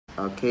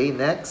Okay,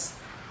 next.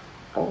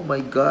 Oh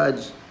my god.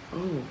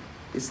 Oh,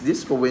 is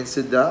this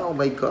Paweensuda? Oh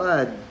my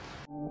god.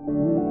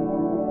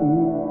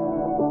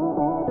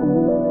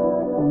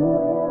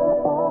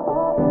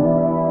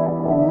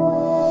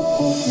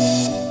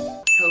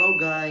 Hello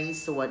guys!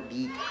 สวัส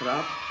ดีครั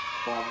บ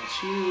ผม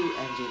ชื่อ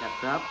NJ นะ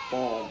ครับผ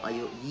มอา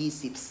ยุ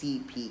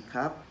24 ปีค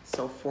รับ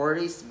So for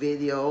this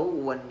video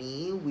วัน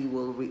นี้ we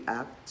will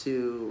react to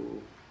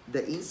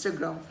the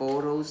Instagram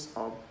photos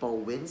of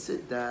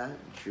Paweensuda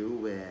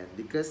Drouin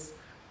because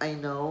I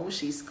know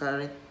she's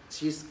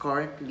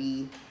currently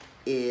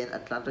in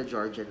Atlanta,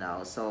 Georgia now.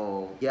 So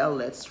yeah,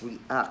 let's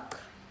react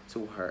to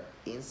her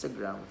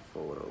Instagram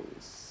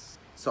photos.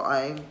 So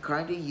I'm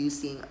currently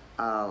using a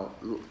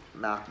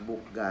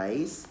MacBook,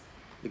 guys,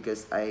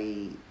 because I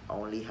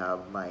only have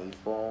my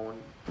phone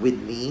with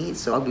me.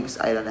 So because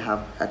I don't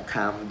have a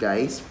cam,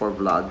 guys, for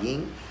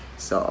vlogging.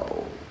 So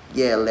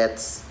yeah,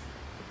 let's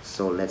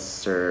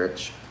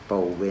search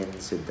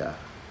Paweensuda.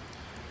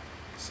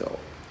 So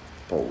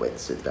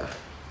Paweensuda.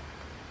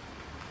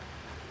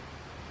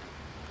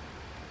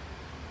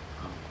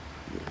 Oh,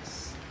 yes.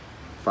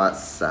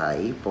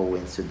 Fasai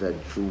Paweensuda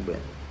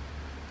Drouin.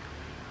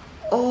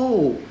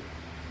 Oh!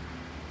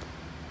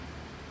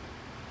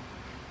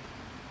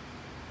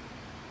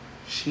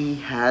 She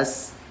has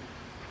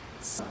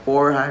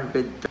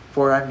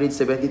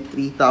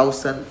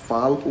 473,000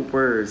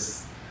 followers.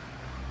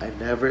 I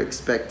never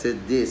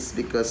expected this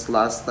because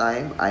last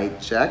time I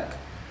checked,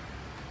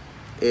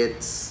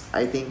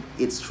 I think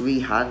it's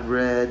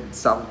 300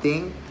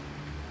 something.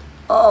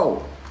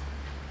 Oh!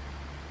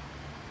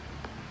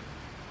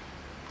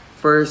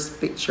 First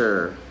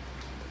picture.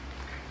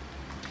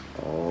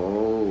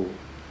 Oh.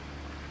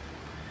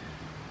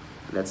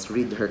 Let's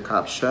read her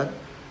caption.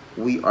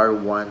 We are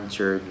one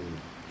journey.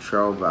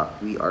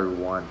 Throwback. We are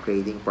one.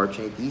 Creating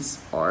opportunities,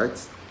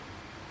 arts,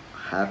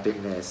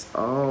 happiness.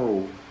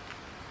 Oh.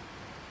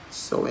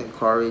 So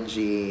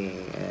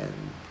encouraging. And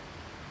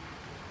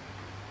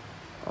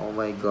oh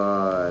my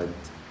god.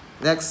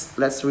 Next,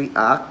 let's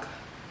react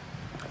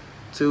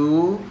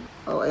to,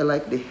 oh, I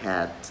like the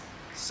hat.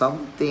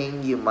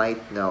 Something you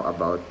might know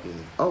about me.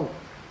 Oh,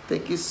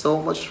 thank you so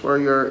much for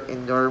your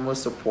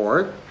enormous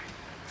support.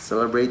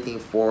 Celebrating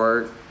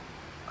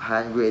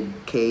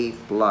 400k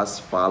plus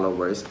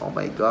followers. Oh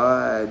my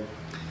god.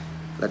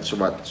 Let's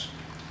watch.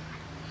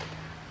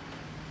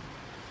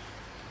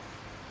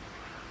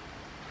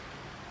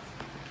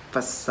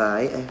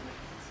 Pasay.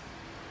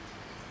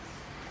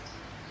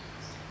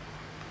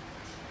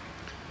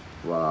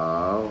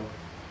 Wow.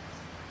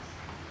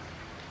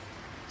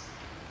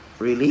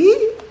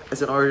 Really?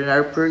 As an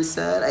ordinary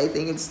person? I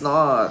think it's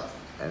not.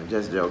 I'm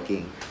just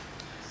joking.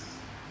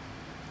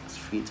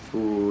 Street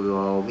food.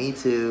 Oh, me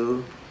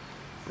too.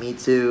 Me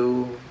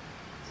too.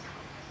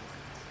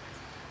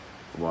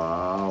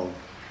 Wow.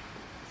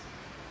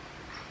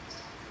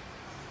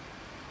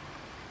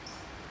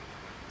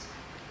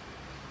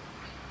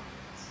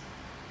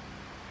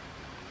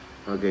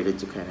 Migrated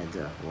to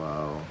Canada.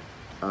 Wow.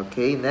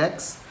 Okay,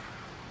 next.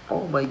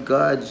 Oh my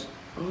god.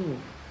 Oh.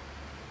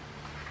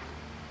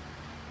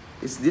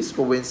 Is this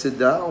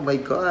Paweensuda? Oh my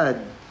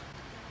god.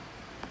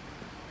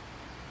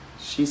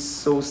 She's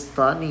so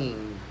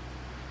stunning.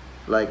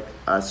 Like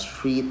a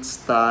street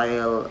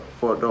style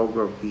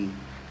photography.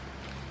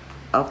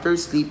 After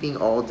sleeping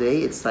all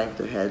day, it's time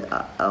to head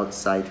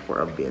outside for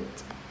a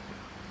bit.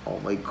 Oh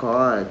my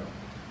god.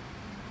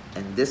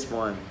 And this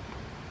one.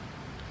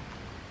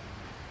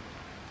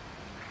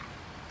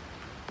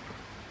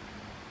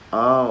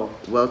 Oh,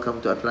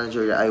 welcome to Atlanta,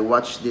 Georgia. I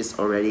watched this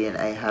already and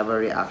I have a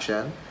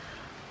reaction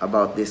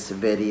about this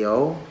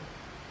video.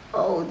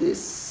 Oh,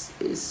 this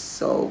is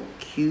so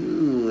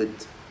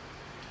cute.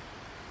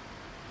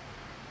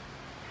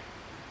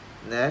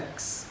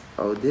 Next,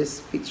 oh,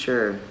 this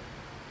picture.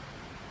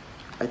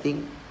 I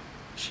think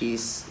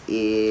she's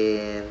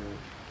in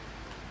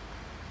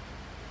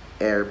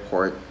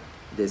airport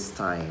this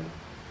time.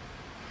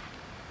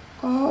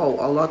 Oh,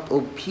 a lot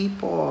of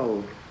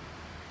people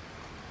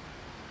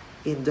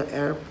in the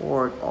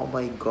airport. Oh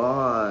my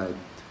god.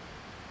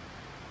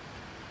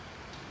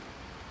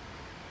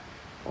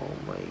 Oh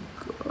my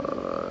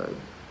god.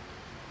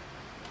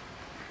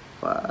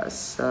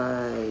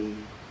 Pasay.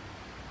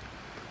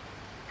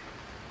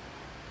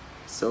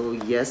 So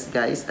yes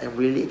guys, I'm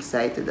really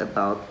excited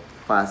about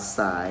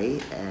Pasay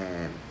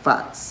and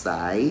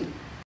Pasay.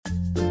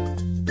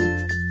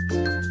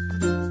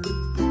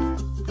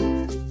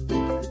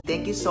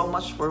 Thank you so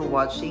much for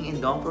watching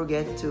and don't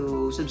forget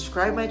to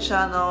subscribe my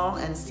channel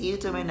and see you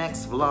to my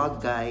next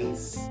vlog,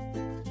 guys.